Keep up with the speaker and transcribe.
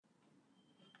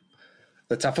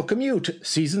The TEFL Commute,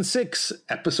 Season 6,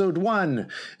 Episode 1,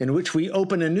 in which we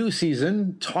open a new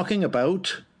season talking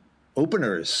about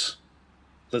openers.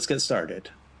 Let's get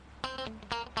started.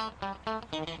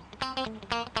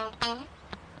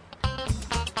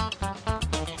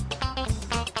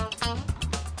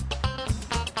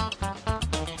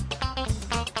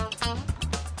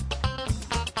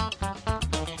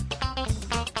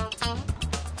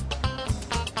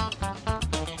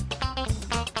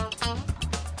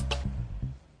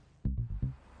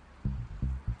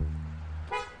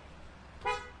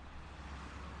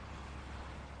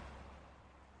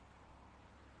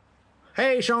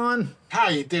 Hey, Shaun. How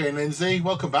you doing, Lindsay?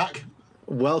 Welcome back.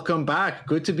 Welcome back.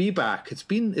 Good to be back. It's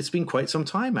been quite some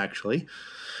time, actually.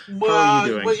 Well, How are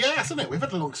you doing? Well, yeah, hasn't it? We've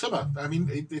had a long summer. I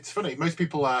mean, it's funny. Most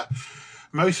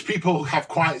people have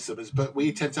quiet summers, but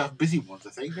we tend to have busy ones,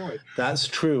 I think, don't we? That's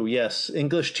true, yes.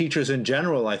 English teachers in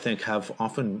general, I think, have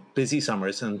often busy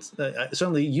summers. And it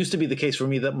certainly used to be the case for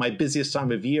me that my busiest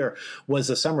time of year was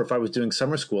the summer if I was doing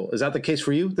summer school. Is that the case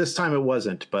for you? This time it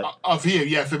wasn't, but... For you,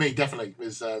 yeah, for me, definitely. It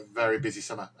was a very busy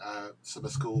summer. Summer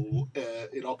school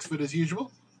in Oxford, as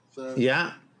usual. So,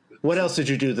 yeah. What else did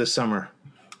you do this summer?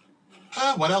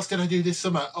 What else did I do this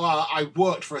summer? I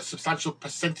worked for a substantial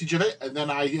percentage of it, and then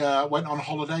I went on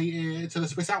holiday to the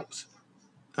Swiss Alps.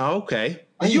 Oh, okay.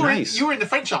 You nice. were in the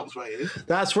French Alps, were you?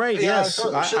 That's right. Yeah,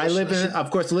 yes, I live in. Of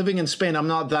course, living in Spain, I'm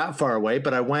not that far away,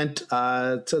 but I went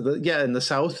to in the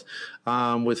south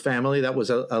with family. That was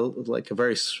a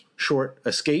very short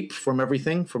escape from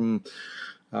everything, from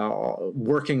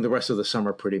working the rest of the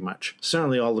summer pretty much.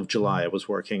 Certainly all of July I was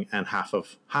working, and half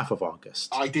of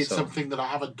August. I did something that I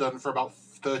haven't done for about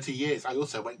 30 years. I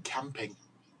also went camping.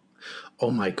 Oh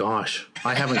my gosh.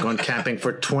 I haven't gone camping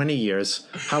for 20 years.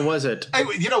 How was it?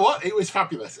 You know what? It was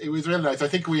fabulous. It was really nice. I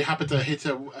think we happened to hit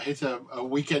a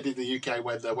weekend in the UK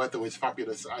when the weather was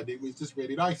fabulous, and it was just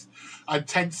really nice. I'm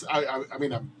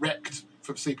wrecked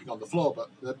from sleeping on the floor,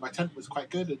 but my tent was quite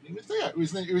good, and it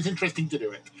was interesting to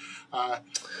do it.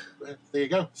 There you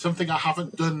go. Something I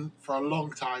haven't done for a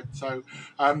long time. So,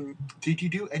 did you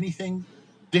do anything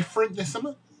different this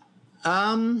summer?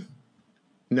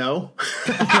 No,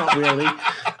 not really.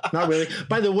 Not really.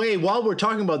 By the way, while we're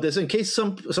talking about this, in case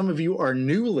some of you are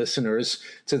new listeners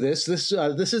to this is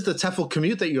the TEFL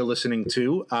Commute that you're listening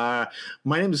to.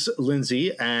 My name is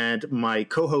Lindsay, and my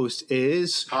co-host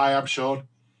is... Hi, I'm Shaun.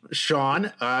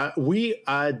 Shaun. We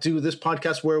do this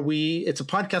podcast where it's a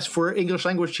podcast for English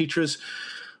language teachers,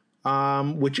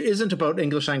 which isn't about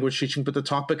English language teaching, but the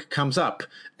topic comes up.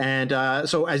 And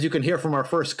so, as you can hear from our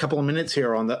first couple of minutes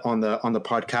here on the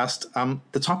podcast,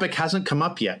 the topic hasn't come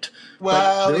up yet.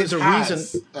 Well, but there is a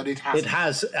reason. And it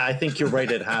has. I think you're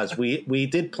right. It has. We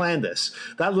did plan this.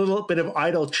 That little bit of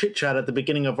idle chit chat at the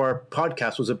beginning of our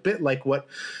podcast was a bit like what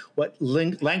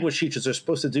language teachers are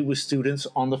supposed to do with students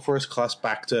on the first class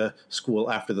back to school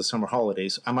after the summer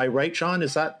holidays. Am I right, Shaun?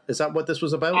 Is that what this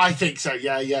was about? I think so.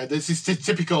 Yeah. This is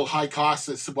typical high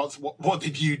classes. What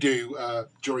did you do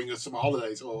during the summer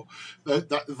holidays, or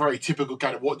that very typical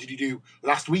kind of what did you do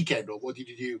last weekend, or what did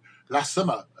you do last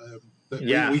summer?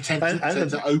 We tend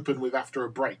to open with after a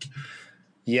break.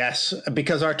 Yes,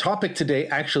 because our topic today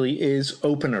actually is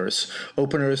openers.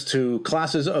 Openers to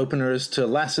classes, openers to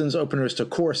lessons, openers to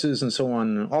courses, and so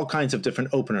on. All kinds of different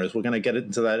openers. We're going to get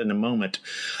into that in a moment.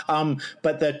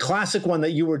 But the classic one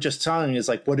that you were just telling is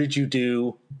like, what did you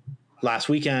do last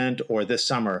weekend or this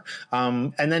summer?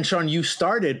 And then, Shaun, you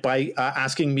started by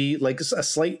asking me like a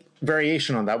slight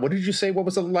variation on that. What did you say? What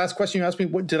was the last question you asked me?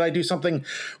 Did I do something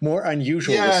more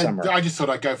unusual this summer? I just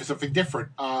thought I'd go for something different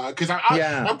because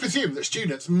I presume that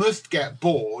students must get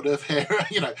bored of hearing,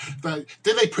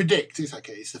 do they predict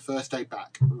it's the first day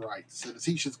back, right? So the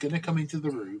teacher's going to come into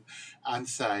the room and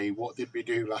say, what did we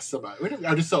do last summer?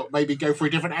 I just thought maybe go for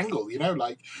a different angle,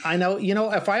 I know,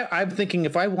 I'm thinking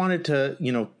if I wanted to,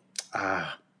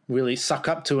 really suck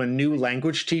up to a new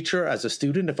language teacher as a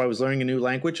student, if I was learning a new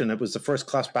language and it was the first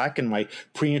class back in my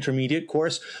pre-intermediate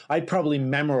course, I'd probably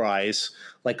memorize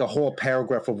like a whole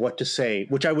paragraph of what to say,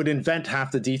 which I would invent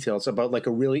half the details about, like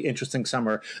a really interesting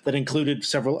summer that included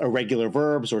several irregular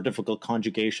verbs or difficult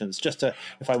conjugations, just to,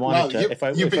 if I wanted to, if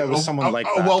I was someone like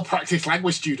that. A well-practiced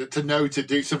language student to know to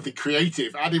do something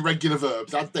creative, add irregular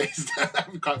verbs, add this, that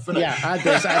would be quite funny. Yeah, add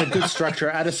this, add a good structure,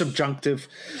 add a subjunctive.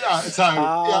 Yeah,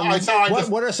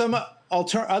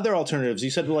 other alternatives?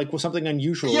 You said like something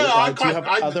unusual. Yeah, Do you have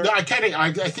other? I get it.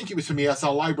 I think it was from the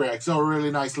ESL library. I saw a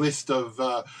really nice list of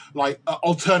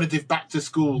alternative back to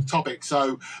school topics.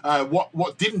 So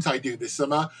what didn't I do this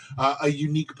summer? A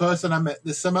unique person I met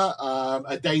this summer.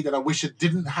 A day that I wish it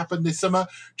didn't happen this summer.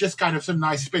 Just kind of some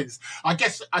nice spins. I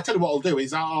guess I tell you what I'll do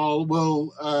is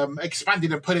we'll expand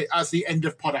it and put it as the end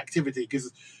of pod activity,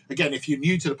 because again, if you're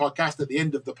new to the podcast, at the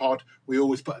end of the pod, we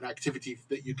always put an activity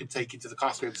that you can take into the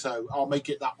classroom. So I'll make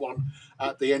it that one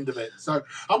at the end of it. So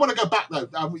I want to go back,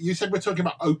 though. You said we're talking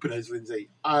about openers, Lindsay.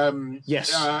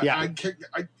 Yes.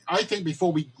 I think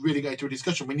before we really get into a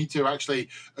discussion, we need to actually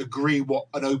agree what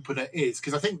an opener is,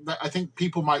 because I think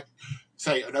people might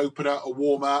say an opener, a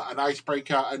warmer, an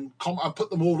icebreaker, and put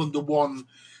them all under one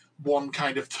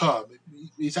kind of term.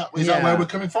 Is that where we're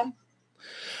coming from?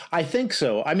 I think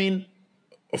so. I mean,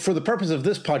 for the purpose of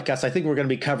this podcast, I think we're going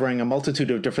to be covering a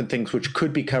multitude of different things which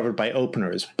could be covered by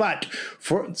openers. But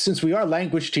since we are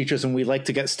language teachers and we like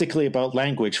to get stickly about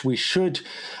language, we should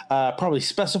probably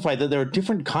specify that there are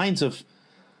different kinds of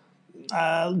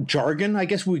jargon, I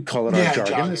guess we'd call it our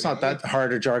jargon. It's not that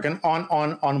hard a jargon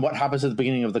on what happens at the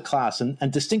beginning of the class.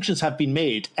 And distinctions have been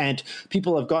made, and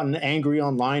people have gotten angry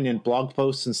online in blog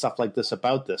posts and stuff like this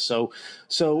about this. So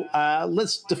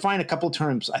let's define a couple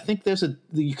terms. I think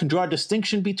you can draw a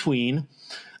distinction between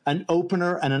an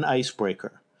opener and an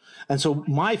icebreaker. And so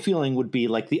my feeling would be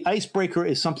like the icebreaker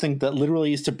is something that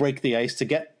literally is to break the ice, to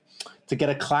get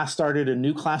a class started, a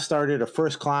new class started, a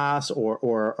first class,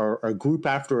 or a group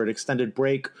after an extended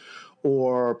break,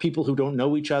 or people who don't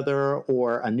know each other,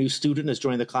 or a new student is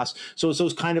joining the class. So it's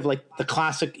those kind of like the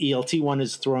classic ELT one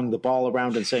is throwing the ball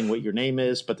around and saying what your name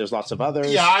is, but there's lots of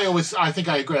others. Yeah, I think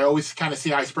I agree. I always kind of see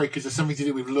icebreakers as something to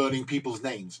do with learning people's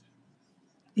names.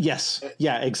 Yes.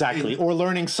 Yeah, exactly. Or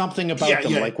learning something about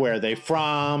them, like where are they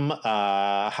from,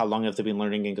 how long have they been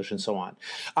learning English, and so on.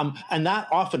 And that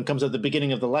often comes at the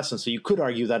beginning of the lesson. So you could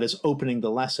argue that is opening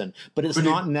the lesson, but it's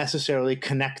not necessarily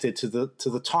connected to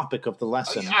the topic of the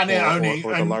lesson. And it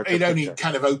only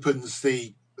kind of opens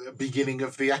the beginning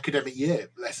of the academic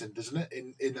year lesson, doesn't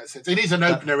it? In that sense, it is an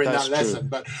opener in that lesson.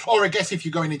 But I guess if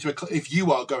you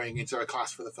are going into a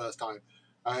class for the first time.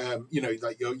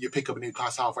 Like you pick up a new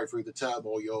class halfway through the term,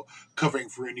 or you're covering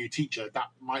for a new teacher. That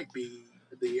might be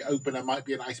the opener, might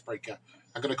be an icebreaker.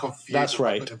 I'm going to confuse. That's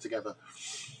right. Put them together.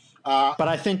 But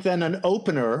I think then an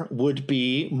opener would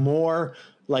be more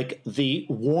like the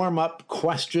warm-up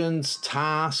questions,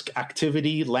 task,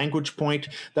 activity, language point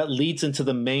that leads into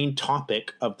the main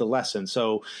topic of the lesson.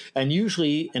 So, and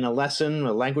usually in a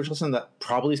language lesson, that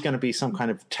probably is going to be some kind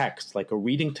of text, like a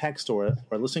reading text or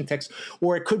a listening text,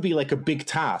 or it could be like a big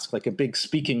task, like a big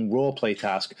speaking role play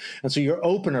task. And so your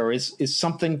opener is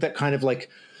something that kind of like,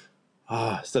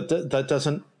 that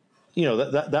doesn't,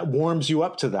 that warms you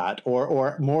up to that,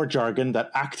 or more jargon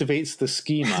that activates the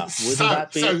schema. Wouldn't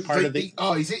that be part of the?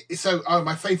 Oh, is it? So,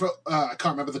 my favorite. I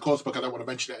can't remember the course book. I don't want to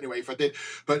mention it anyway. If I did,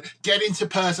 but get into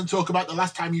person. Talk about the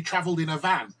last time you travelled in a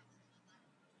van.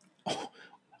 Oh,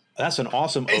 that's an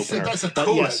awesome opener. That's a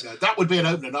cool opener. That would be an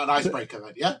opener, not an icebreaker.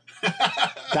 Then, yeah.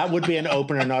 That would be an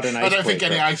opener, not an icebreaker. I don't think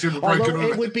any ice would be broken.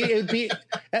 It would be.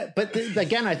 But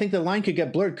again, I think the line could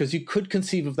get blurred, because you could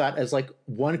conceive of that as like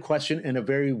one question in a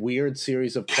very weird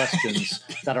series of questions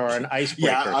that are an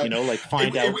icebreaker.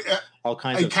 Find out all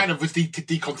kinds of. It kind of was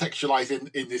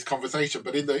decontextualized in this conversation,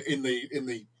 but in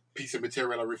the piece of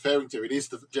material I'm referring to, it is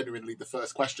genuinely the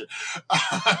first question.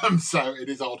 So it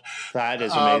is odd. That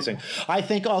is amazing. I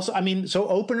think also, so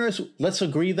openers, let's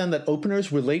agree then that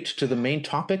openers relate to the main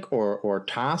topic or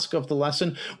task of the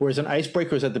lesson, whereas an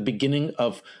icebreaker is at the beginning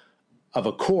of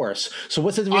a course. So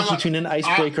what's the difference between an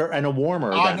icebreaker and a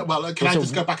warmer? Well, can I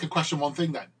just go back and question one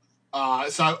thing then?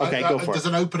 Go for does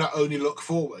an opener only look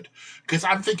forward? Because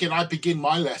I'm thinking I begin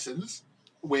my lessons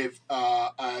with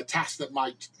a task that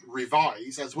might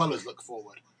revise as well as look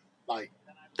forward.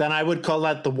 Then I would call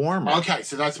that the warmer. Okay,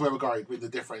 so that's where we're going with the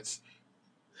difference.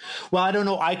 Well, I don't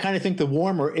know. I kind of think the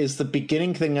warmer is the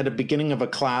beginning thing at the beginning of a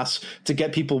class to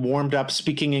get people warmed up,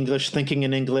 speaking English, thinking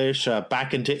in English,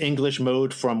 back into English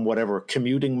mode from whatever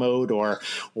commuting mode or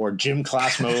gym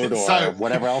class mode or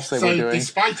whatever else they were doing. So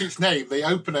despite its name, the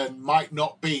opener might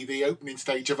not be the opening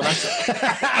stage of a lesson.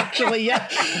 Actually, yeah.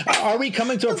 Are we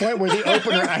coming to a point where the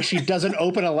opener actually doesn't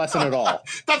open a lesson at all?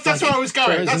 That's where I was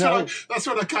going. That's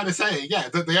what I'm kind of saying. Yeah,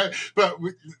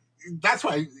 that's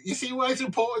why you see why it's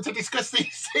important to discuss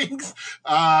these things.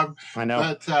 I know.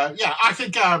 But I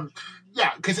think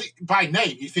because by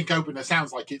name you think opener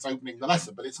sounds like it's opening the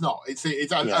lesson, but it's not.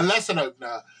 A lesson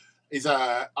opener is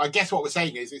I guess what we're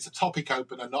saying is it's a topic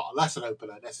opener, not a lesson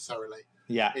opener necessarily.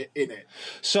 Yeah. In it.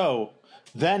 So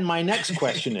then my next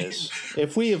question is,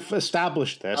 if we have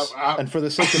established this, and for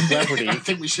the sake of I brevity,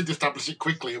 think we should establish it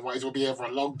quickly, otherwise we'll be here for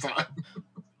a long time.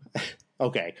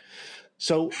 okay.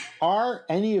 So are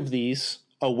any of these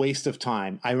a waste of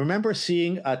time? I remember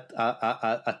seeing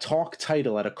a talk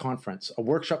title at a conference, a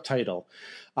workshop title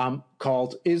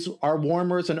called "Are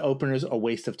Warmers and Openers a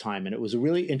Waste of Time?" And it was a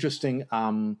really interesting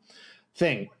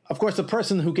thing. Of course, the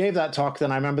person who gave that talk,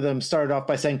 then I remember them started off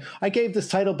by saying, I gave this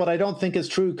title, but I don't think it's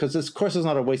true because this course is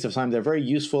not a waste of time. They're very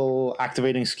useful,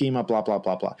 activating schema, blah, blah,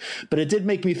 blah, blah. But it did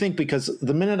make me think, because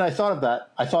the minute I thought of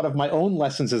that, I thought of my own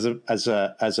lessons as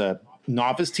a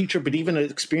novice teacher, but even an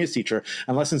experienced teacher,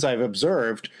 and lessons I've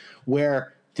observed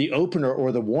where the opener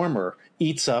or the warmer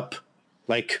eats up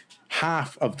like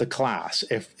half of the class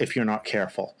if you're not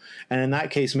careful. And in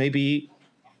that case, maybe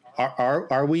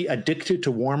are we addicted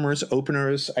to warmers,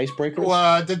 openers, icebreakers?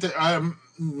 Well,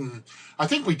 I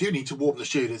think we do need to warm the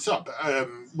students up.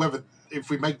 Whether if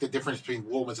we make the difference between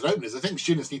warmers and openers, I think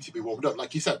students need to be warmed up.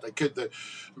 Like you said,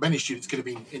 many students could have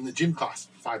been in the gym class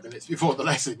 5 minutes before the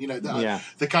lesson. You know,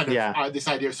 the kind of this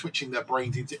idea of switching their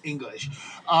brains into English.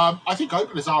 I think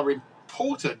openers are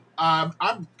important.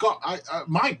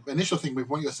 My initial thing with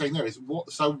what you're saying there is,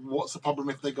 what's the problem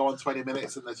if they go on 20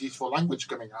 minutes and there's useful language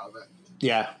coming out of it?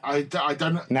 Yeah, I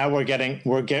don't know. Now we're going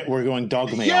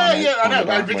dogma. I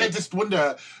know. I just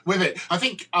wonder with it. I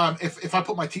think if I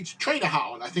put my teacher trainer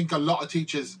hat on, I think a lot of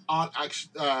teachers aren't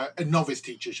actually novice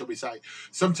teachers, shall we say,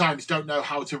 sometimes don't know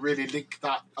how to really link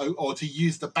that or to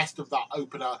use the best of that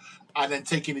opener and then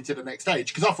taking it to the next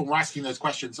stage. Because often we're asking those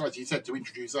questions, as you said, to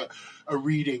introduce a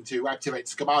reading to activate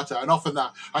schemata, and often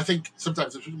that I think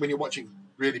sometimes when you're watching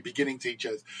really beginning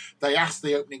teachers, they ask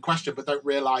the opening question but don't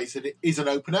realise that it is an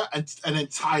opener and then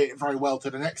tie it very well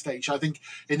to the next stage. I think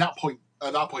at that point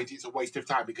it's a waste of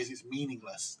time because it's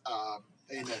meaningless.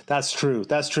 That's true.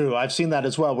 I've seen that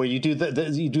as well, where you do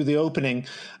the opening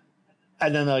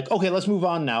and then they're like, okay, let's move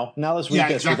on now. Now let's read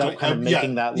this without kind of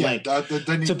making that link.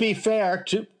 To be fair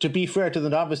to the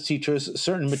novice teachers,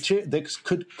 certain material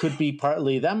could be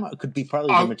partly them, could be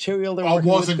partly the material they're working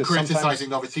with. I wasn't criticising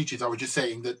novice teachers. I was just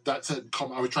saying that's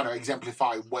I was trying to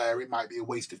exemplify where it might be a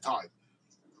waste of time.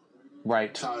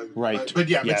 Right. So, right. But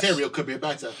yes. Material could be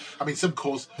better. I mean, some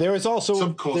course. There is also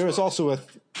a.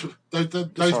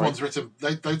 Those ones written.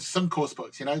 Some course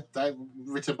books, they're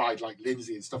written by like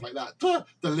Lindsay and stuff like that.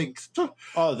 The links.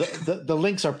 Oh, the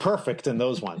links are perfect in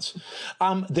those ones.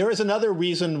 There is another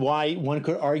reason why one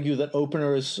could argue that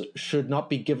openers should not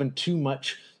be given too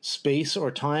much space or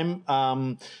time.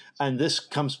 And this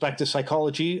comes back to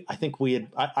psychology. I think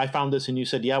I found this and you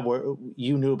said,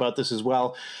 you knew about this as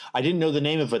well. I didn't know the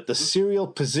name of it. The serial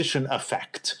position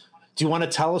effect. Do you want to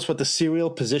tell us what the serial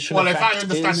position effect is? Well, if I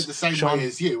understand it the same Shaun? Way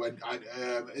as you, and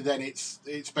then it's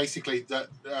basically that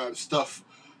stuff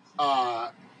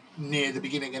near the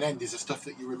beginning and end is the stuff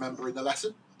that you remember in the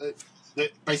lesson.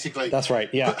 Basically, that's right.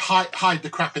 Yeah, hide the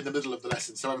crap in the middle of the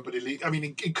lesson, so everybody.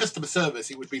 In customer service,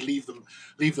 it would be leave them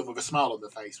with a smile on their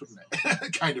face, wouldn't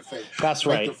it? Kind of thing. That's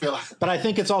right. But I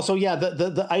think it's also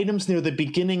the items near the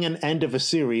beginning and end of a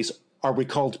series are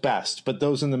recalled best, but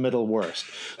those in the middle worst.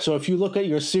 So if you look at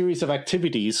your series of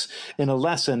activities in a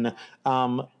lesson,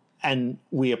 and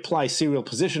we apply serial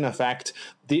position effect,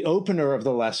 the opener of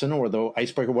the lesson or the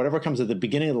icebreaker, whatever comes at the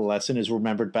beginning of the lesson is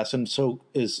remembered best, and so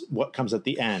is what comes at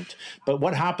the end. But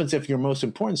what happens if your most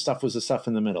important stuff was the stuff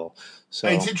in the middle? So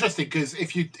it's interesting because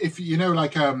if you you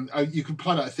can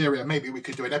plot out a theory, and maybe we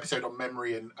could do an episode on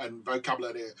memory and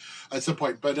vocabulary at some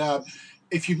point, but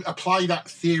if you apply that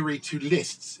theory to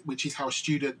lists, which is how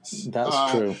students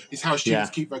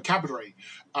keep vocabulary.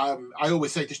 I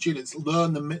always say to students,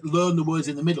 learn the words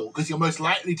in the middle because you're most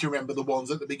likely to remember the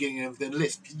ones at the beginning of the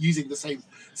list using the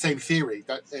same theory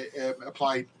that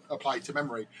applied to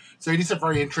memory. So it is a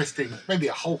very interesting, maybe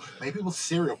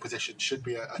serial position should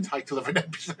be a title of an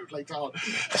episode later on.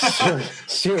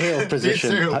 Serial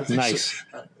position. Nice.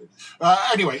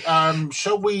 Anyway,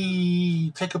 shall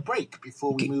we take a break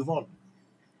before we move on?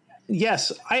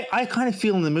 Yes, I kind of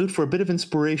feel in the mood for a bit of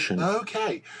inspiration.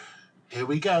 Okay, here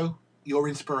we go. Your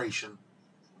inspiration.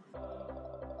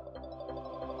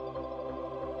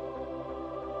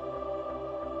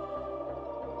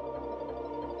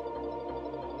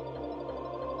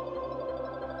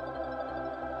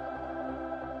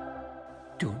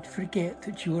 Don't forget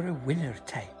that you're a winner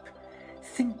type.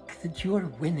 Think that you're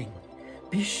winning.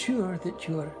 Be sure that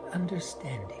you're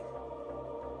understanding.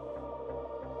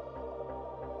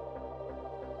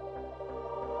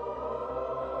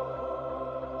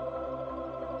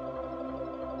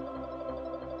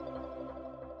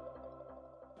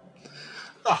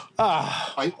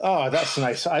 That's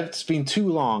nice. It's been too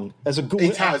long.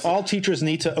 It has. All teachers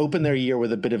need to open their year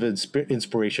with a bit of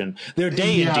inspiration. Their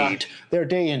day, indeed. Their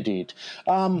day, indeed.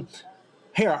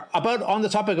 Here, about on the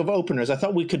topic of openers, I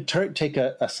thought we could take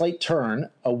a slight turn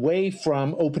away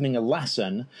from opening a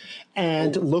lesson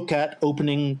and look at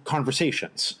opening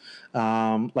conversations,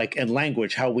 like in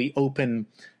language, how we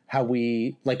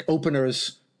like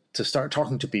openers to start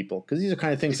talking to people, because these are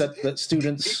kind of things that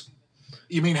students.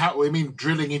 You mean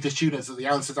drilling into students that the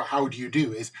answer to "how do you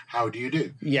do" is "how do you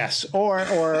do"? Yes, or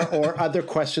other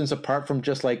questions apart from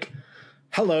just like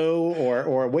hello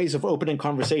or ways of opening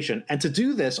conversation. And to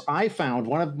do this, I found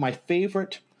one of my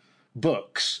favorite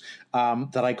books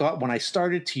that I got when I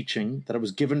started teaching, that I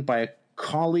was given by a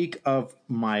colleague of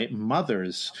my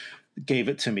mother's, gave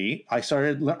it to me. I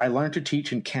learned to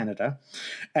teach in Canada,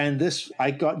 and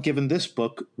I got given this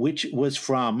book, which was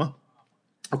from,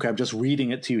 okay, I'm just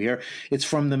reading it to you here. It's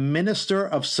from the Minister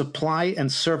of Supply and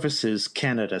Services,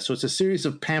 Canada. So it's a series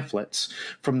of pamphlets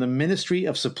from the Ministry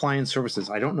of Supply and Services.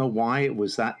 I don't know why it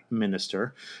was that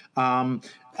minister.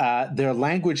 Their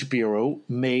language bureau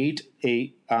made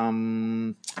a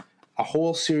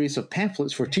whole series of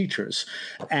pamphlets for teachers.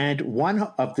 And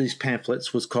one of these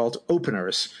pamphlets was called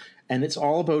Openers. And it's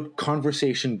all about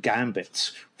conversation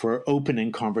gambits for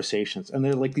opening conversations. And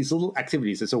they're like these little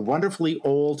activities. It's from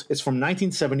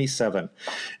 1977.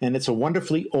 And it's a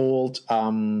wonderfully old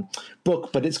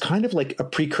book, but it's kind of like a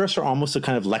precursor, almost a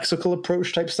kind of lexical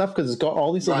approach type stuff, because it's got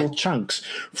all these little chunks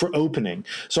for opening.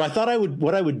 So I thought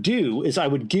what I would do is I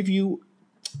would give you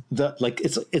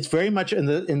it's very much in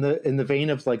the vein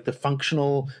of like the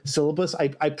functional syllabus.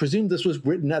 I presume this was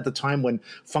written at the time when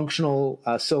functional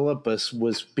syllabus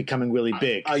was becoming really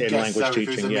big in language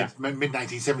teaching. Mid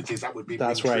 1970s, that would be.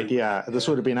 That's right. True. Yeah, this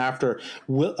would have been after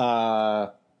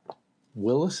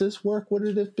Willis's work. Would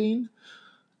it have been?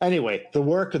 Anyway,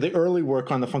 the early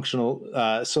work on the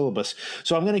functional syllabus.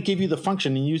 So I'm going to give you the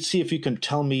function, and you see if you can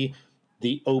tell me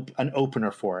an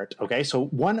opener for it. Okay, so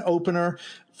one opener.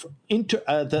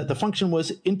 The function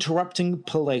was interrupting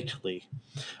politely.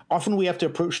 Often we have to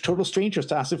approach total strangers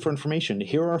to ask them for information.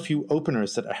 Here are a few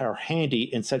openers that are handy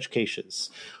in such cases.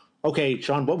 Okay,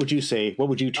 Shaun, what would you say? What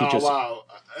would you teach us? Oh, wow.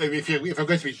 If I'm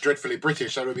going to be dreadfully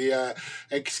British, that would be,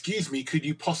 excuse me, could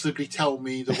you possibly tell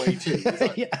me the way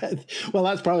to? Yeah, well,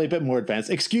 that's probably a bit more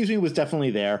advanced. Excuse me was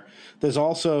definitely there. There's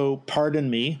also pardon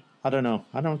me. I don't know.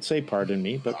 I don't say pardon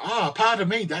me, but pardon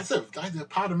me.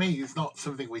 Pardon me is not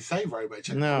something we say very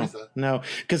much anymore, is it? No,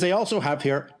 because they also have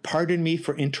here, pardon me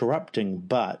for interrupting,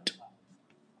 but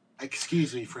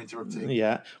excuse me for interrupting.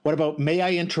 Yeah. What about may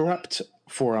I interrupt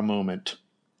for a moment?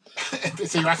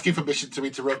 So you're asking permission to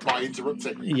interrupt by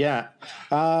interrupting. Yeah.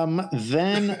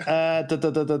 Then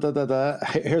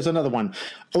here's another one.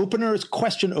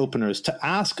 Question openers to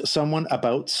ask someone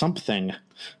about something.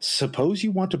 Suppose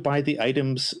you want to buy the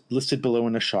items listed below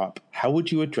in a shop. How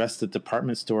would you address the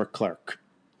department store clerk?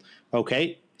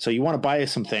 Okay. So you want to buy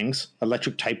some things.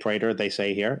 Electric typewriter, they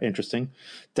say here. Interesting.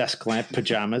 Desk lamp,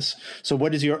 pajamas. So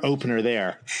what is your opener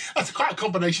there? That's quite a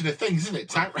combination of things, isn't it?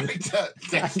 Typewriter,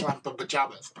 desk lamp, and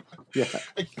pajamas. Yeah.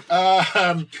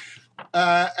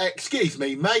 Excuse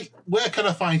me, mate. Where can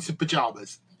I find some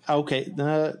pajamas? Okay.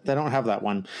 They don't have that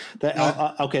one.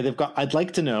 Okay, they've got, I'd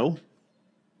like to know.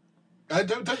 I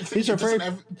don't think these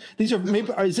are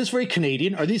maybe. Is this very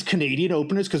Canadian? Are these Canadian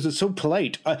openers? Because it's so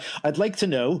polite. I'd like to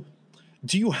know.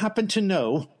 Do you happen to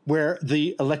know where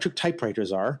the electric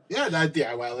typewriters are? Yeah.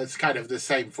 Well, it's kind of the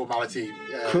same formality.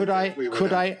 Could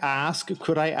I ask?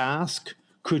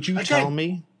 Could you tell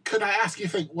me? Could I ask? You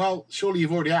think? Well, surely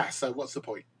you've already asked. So what's the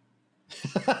point?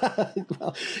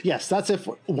 Well, yes, that's if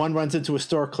one runs into a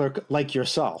store clerk like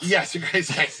yourself. Yes,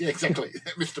 exactly,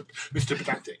 Mr.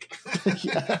 Pedantic.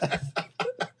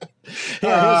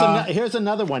 Here's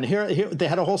another one. Here they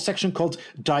had a whole section called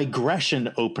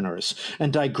digression openers,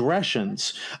 and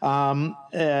digressions.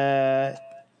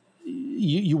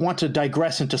 You want to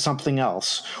digress into something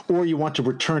else, or you want to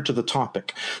return to the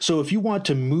topic. So if you want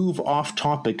to move off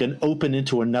topic and open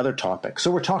into another topic, so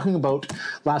we're talking about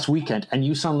last weekend, and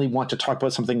you suddenly want to talk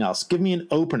about something else. Give me an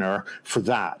opener for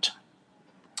that.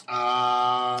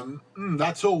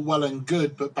 That's all well and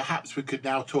good, but perhaps we could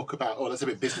now talk about. Oh, that's a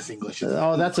bit business English.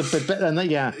 That's a bit better.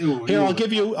 Yeah. Here, I'll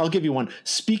give you one.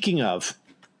 Speaking of.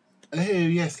 Oh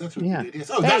yes, that's what it is.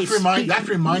 Oh, that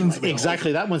reminds me.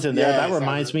 Exactly, that one's in there. Yeah, that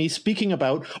reminds me. Speaking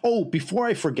about. Oh, before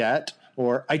I forget,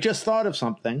 or I just thought of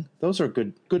something. Those are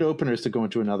good openers to go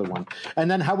into another one. And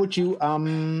then how would you oh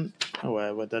no.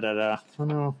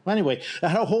 Anyway, I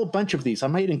had a whole bunch of these. I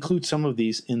might include some of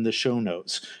these in the show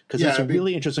notes because it's a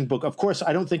really interesting book. Of course,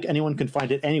 I don't think anyone can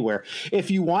find it anywhere.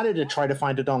 If you wanted to try to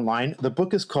find it online, the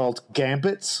book is called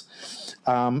Gambits,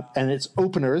 and it's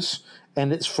openers,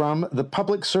 and it's from the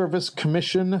Public Service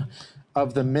Commission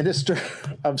of the Minister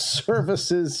of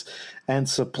Services and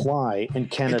Supply in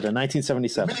Canada,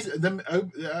 1977.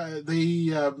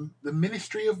 The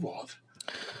Ministry of what?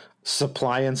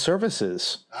 Supply and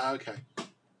Services. Okay.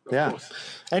 Of course.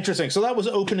 Interesting. So that was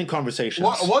opening conversations.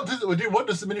 What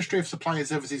does the Ministry of Supply and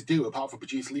Services do apart from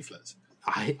produce leaflets?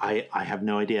 I have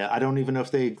no idea. I don't even know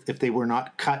if they were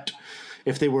not cut,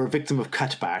 if they were a victim of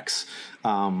cutbacks.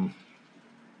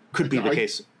 Could be the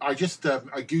case. I just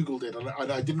I googled it and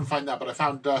I didn't find that, but I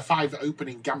found 5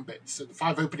 opening gambits. And the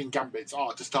 5 opening gambits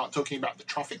are to start talking about the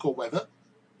traffic or weather.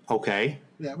 Okay.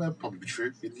 Yeah, well, probably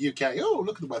true in the UK. Oh,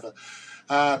 look at the weather.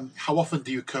 How often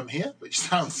do you come here? Which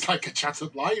sounds like a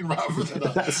chat-up line rather than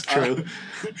a... That's true.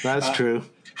 That's true.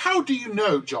 How do you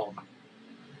know, John?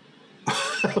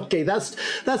 Okay, that's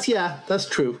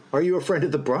true. Are you a friend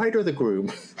of the bride or the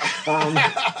groom? How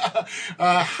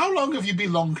long have you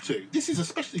belonged to? This is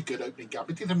especially good opening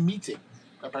gambit. It's a meeting,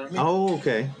 apparently. Oh,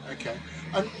 okay. Okay.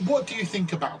 And what do you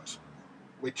think about?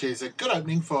 Which is a good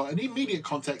opening for an immediate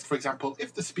context. For example,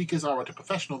 if the speakers are at a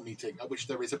professional meeting at which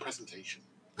there is a presentation.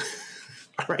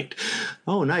 All right.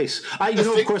 Oh, nice.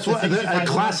 Of course,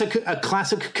 a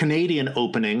classic Canadian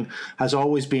opening has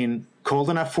always been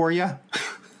cold enough for you.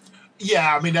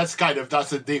 Yeah, I mean that's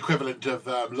the equivalent of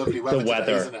lovely weather. The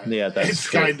weather, today, isn't it? Yeah, that's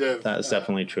true. That's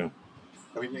definitely true.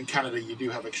 I mean, in Canada, you do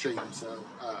have extremes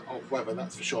of weather,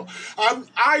 that's for sure. I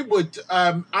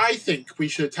think we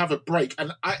should have a break,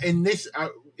 and in this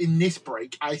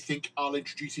break, I think I'll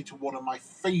introduce you to one of my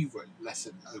favourite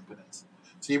lesson openers.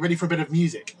 So, you ready for a bit of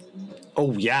music?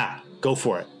 Oh yeah, go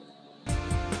for it.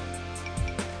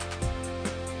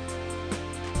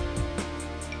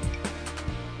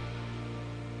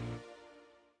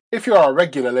 If you're a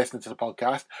regular listener to the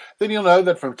podcast, then you'll know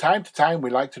that from time to time we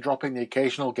like to drop in the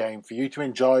occasional game for you to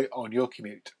enjoy on your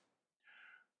commute.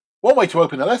 One way to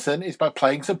open a lesson is by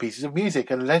playing some pieces of music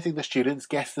and letting the students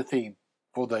guess the theme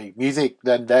for the music,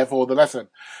 then therefore the lesson.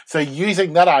 So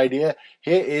using that idea,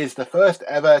 here is the first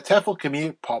ever TEFL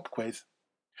Commute pop quiz.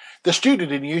 The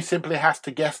student in you simply has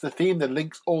to guess the theme that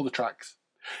links all the tracks.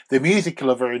 The music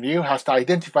lover in you has to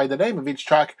identify the name of each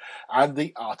track and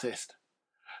the artist.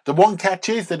 The one catch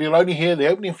is that you'll only hear the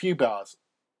opening few bars.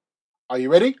 Are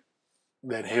you ready?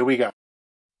 Then here we go.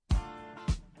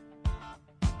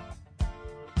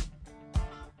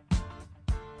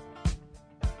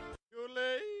 Your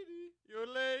lady, your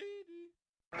lady.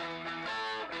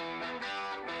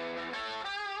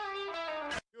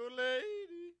 Your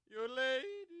lady, your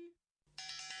lady.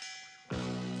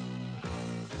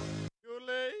 Your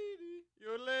lady,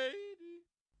 your lady.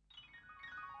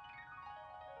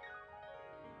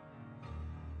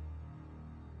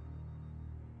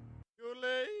 Your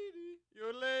lady,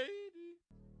 your lady.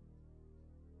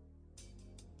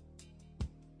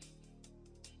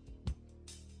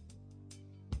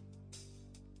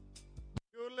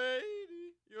 Your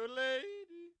lady, your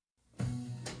lady.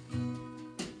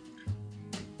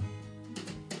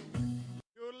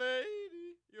 Your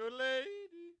lady, your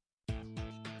lady.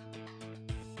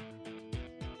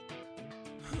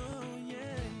 Oh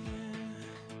yeah.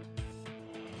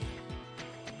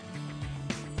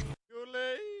 Your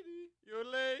lady, your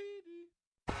lady.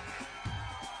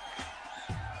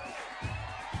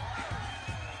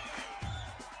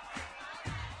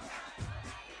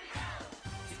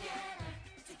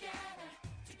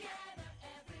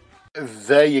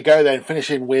 There you go then,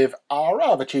 finishing with our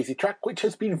rather cheesy track, which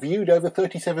has been viewed over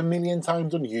 37 million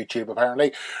times on YouTube,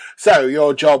 apparently. So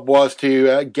your job was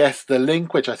to guess the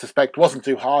link, which I suspect wasn't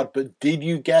too hard, but did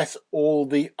you guess all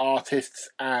the artists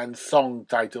and song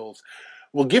titles?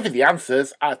 We'll give you the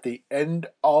answers at the end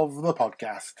of the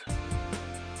podcast.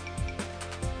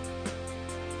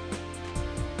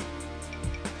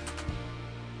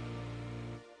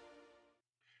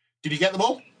 Did you get them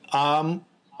all?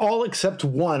 All except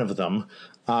one of them,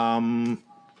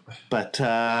 but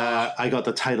I got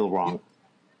the title wrong.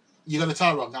 You got the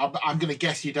title wrong. I'm going to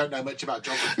guess you don't know much about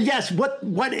geography. Yes.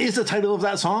 What is the title of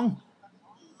that song?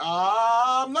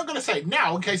 I'm not going to say it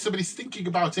now in case somebody's thinking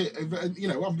about it.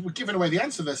 We're giving away the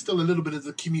answer. There's still a little bit of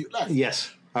the commute left.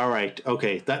 Yes. All right.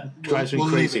 Okay. That drives me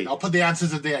crazy. I'll put the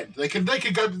answers at the end. They can go.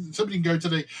 Somebody can go to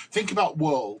the Think About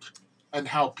World. and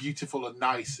how beautiful and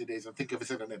nice it is. And think of it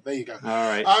in it. There you go. All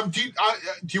right. Do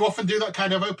you often do that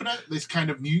kind of opener? This kind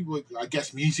of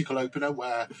musical opener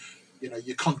where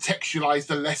you contextualize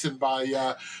the lesson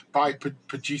by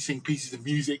producing pieces of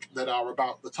music that are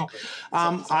about the topic.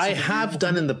 I have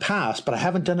done in the past, but I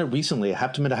haven't done it recently. I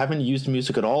have to admit, I haven't used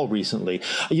music at all recently.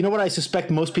 You know what I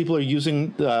suspect most people are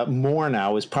using more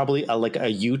now is probably like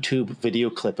a YouTube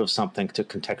video clip of something to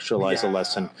contextualize a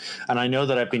lesson. And I know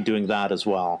that I've been doing that as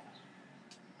well.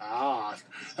 Ah,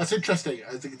 that's interesting.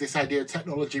 I think this idea of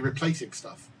technology replacing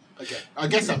stuff. Again, I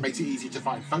guess that makes it easy to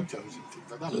find photos and things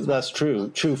like that. That's true.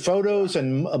 True. Photos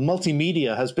and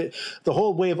multimedia has been the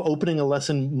whole way of opening a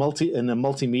lesson in a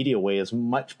multimedia way is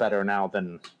much better now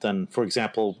than for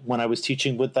example, when I was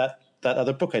teaching with that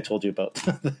other book I told you about,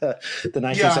 the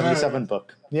 1977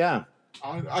 book. Yeah.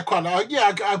 I quite like.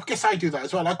 Yeah, I guess I do that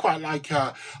as well. I quite like.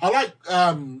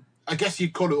 I guess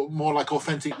you'd call it more like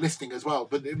authentic listening as well,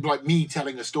 but like me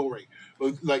telling a story,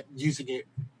 or like using it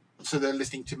so they're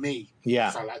listening to me.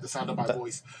 Yeah. I like the sound of my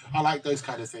voice. I like those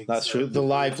kind of things. That's true. The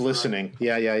live listening.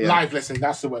 Yeah. Live listening.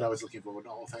 That's the word I was looking for,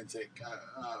 not authentic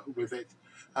with it.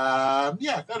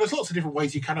 There's lots of different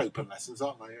ways you can open lessons,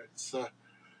 aren't there? It's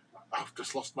I've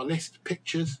just lost my list.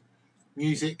 Pictures,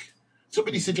 music.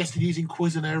 Somebody suggested using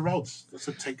Cuisinart rods.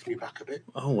 That takes me back a bit.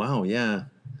 Oh, wow. Yeah.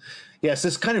 Yes,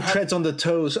 this kind of treads on the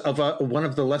toes of one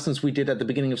of the lessons we did at the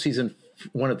beginning of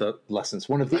one of the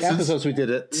episodes we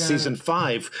did at season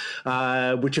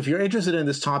 5, which if you're interested in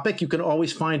this topic, you can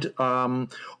always find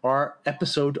our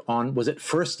episode on, was it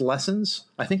First Lessons?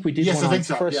 I think we did one on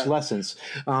First Lessons.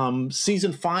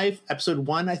 Season 5, episode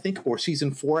 1, I think, or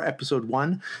season 4, episode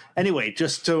 1. Anyway,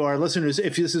 just to our listeners,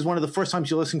 if this is one of the first times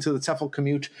you're listening to the TEFL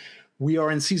Commute, we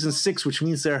are in season 6, which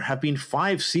means there have been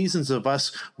 5 seasons of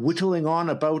us whittling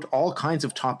on about all kinds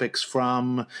of topics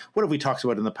from, what have we talked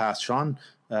about in the past, Shaun?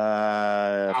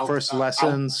 First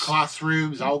lessons.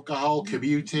 Classrooms, alcohol,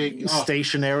 commuting.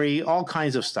 Stationery, all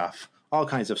kinds of stuff.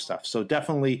 So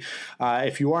definitely,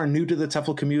 if you are new to the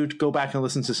TEFL Commute, go back and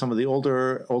listen to some of the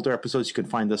older episodes. You can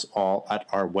find this all at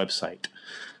our website.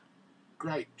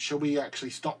 Great. Shall we actually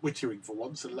stop wittering for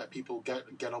once and let people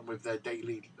get on with their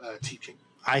daily teaching?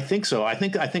 I think so. I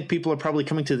think people are probably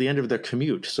coming to the end of their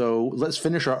commute. So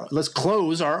let's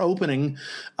close our opening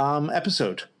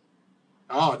episode.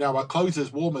 Oh, no, our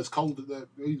closers, warmers, cold,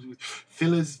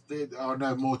 fillers. Oh,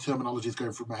 no, more terminology is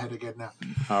going through my head again now.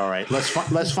 All right,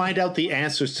 let's find out the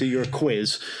answers to your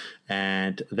quiz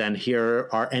and then hear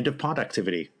our end of pod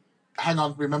activity. Hang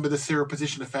on, remember the zero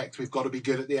position effect. We've got to be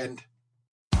good at the end.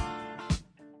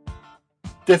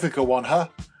 Difficult one, huh?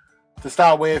 To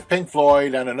start with, Pink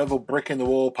Floyd and Another Brick in the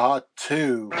Wall Part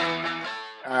 2.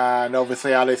 And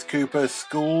obviously Alice Cooper's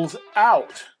School's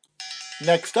Out.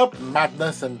 Next up,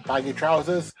 Madness and Baggy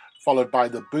Trousers, followed by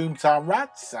the Boomtown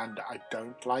Rats and I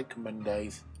Don't Like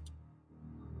Mondays.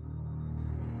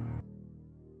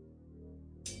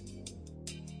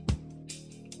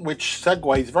 Which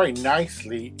segues very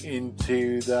nicely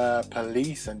into the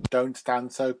Police and Don't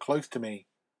Stand So Close to Me.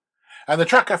 And the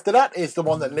track after that is the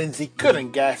one that Lindsay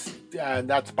couldn't guess, and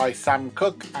that's by Sam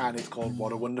Cooke, and it's called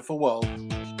What a Wonderful World.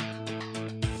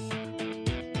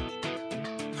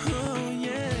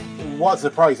 What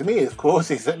surprised me, of course,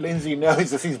 is that Lindsay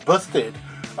knows that she's busted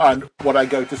and what I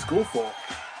go to school for.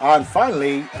 And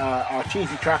finally, our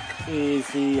cheesy track is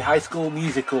the High School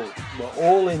Musical. We're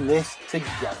all in this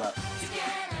together.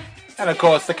 And of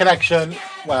course, the connection,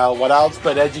 well, what else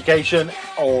but education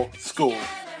or school.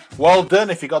 Well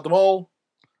done if you got them all.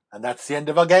 And that's the end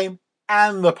of our game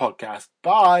and the podcast.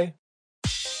 Bye.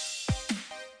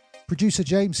 Producer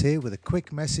James here with a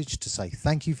quick message to say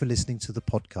thank you for listening to the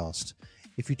podcast.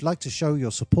 If you'd like to show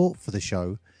your support for the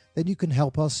show, then you can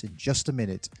help us in just a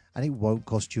minute and it won't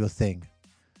cost you a thing.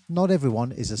 Not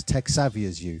everyone is as tech savvy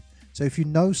as you, so if you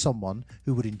know someone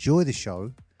who would enjoy the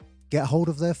show, get hold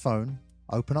of their phone,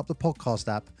 open up the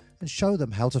podcast app and show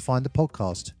them how to find the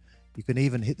podcast. You can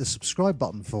even hit the subscribe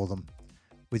button for them.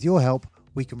 With your help,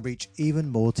 we can reach even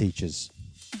more teachers.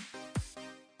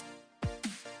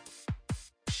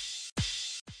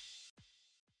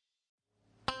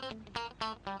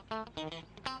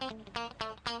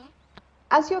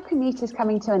 As your commute is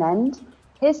coming to an end,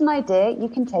 here's an idea you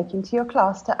can take into your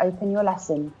class to open your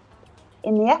lesson.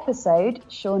 In the episode,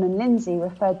 Shaun and Lindsay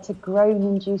referred to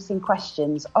groan-inducing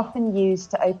questions often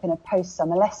used to open a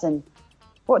post-summer lesson.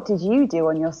 What did you do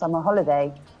on your summer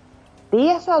holiday? The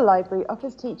ESL library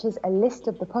offers teachers a list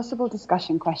of the possible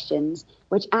discussion questions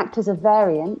which act as a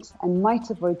variant and might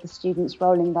avoid the students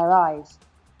rolling their eyes.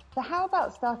 So how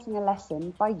about starting a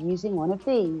lesson by using one of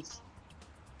these?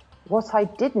 What I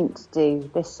didn't do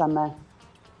this summer.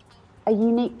 A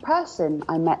unique person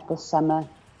I met this summer.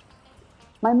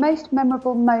 My most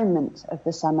memorable moment of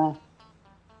the summer.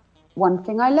 One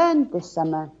thing I learned this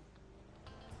summer.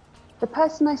 The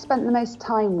person I spent the most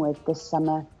time with this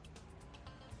summer.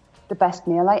 The best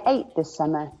meal I ate this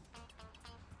summer.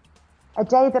 A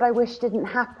day that I wish didn't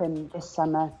happen this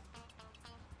summer.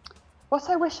 What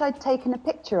I wish I'd taken a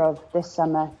picture of this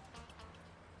summer.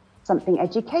 Something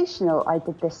educational I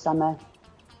did this summer.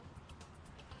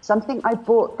 Something I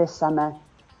bought this summer.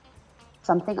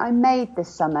 Something I made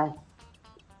this summer.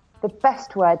 The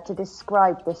best word to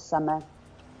describe this summer.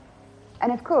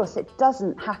 And of course, it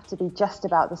doesn't have to be just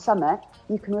about the summer.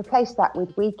 You can replace that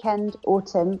with weekend,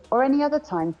 autumn, or any other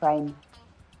time frame.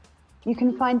 You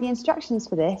can find the instructions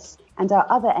for this and our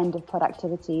other end of pod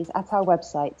activities at our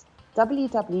website,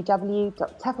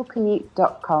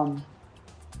 www.teflcommute.com.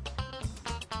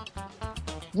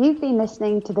 You've been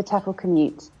listening to the TEFL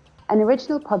Commute, an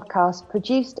original podcast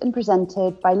produced and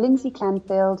presented by Lindsay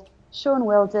Clanfield, Shaun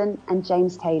Wilden and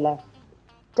James Taylor.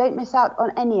 Don't miss out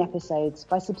on any episodes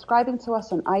by subscribing to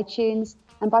us on iTunes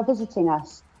and by visiting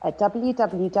us at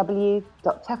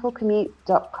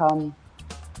www.teflcommute.com.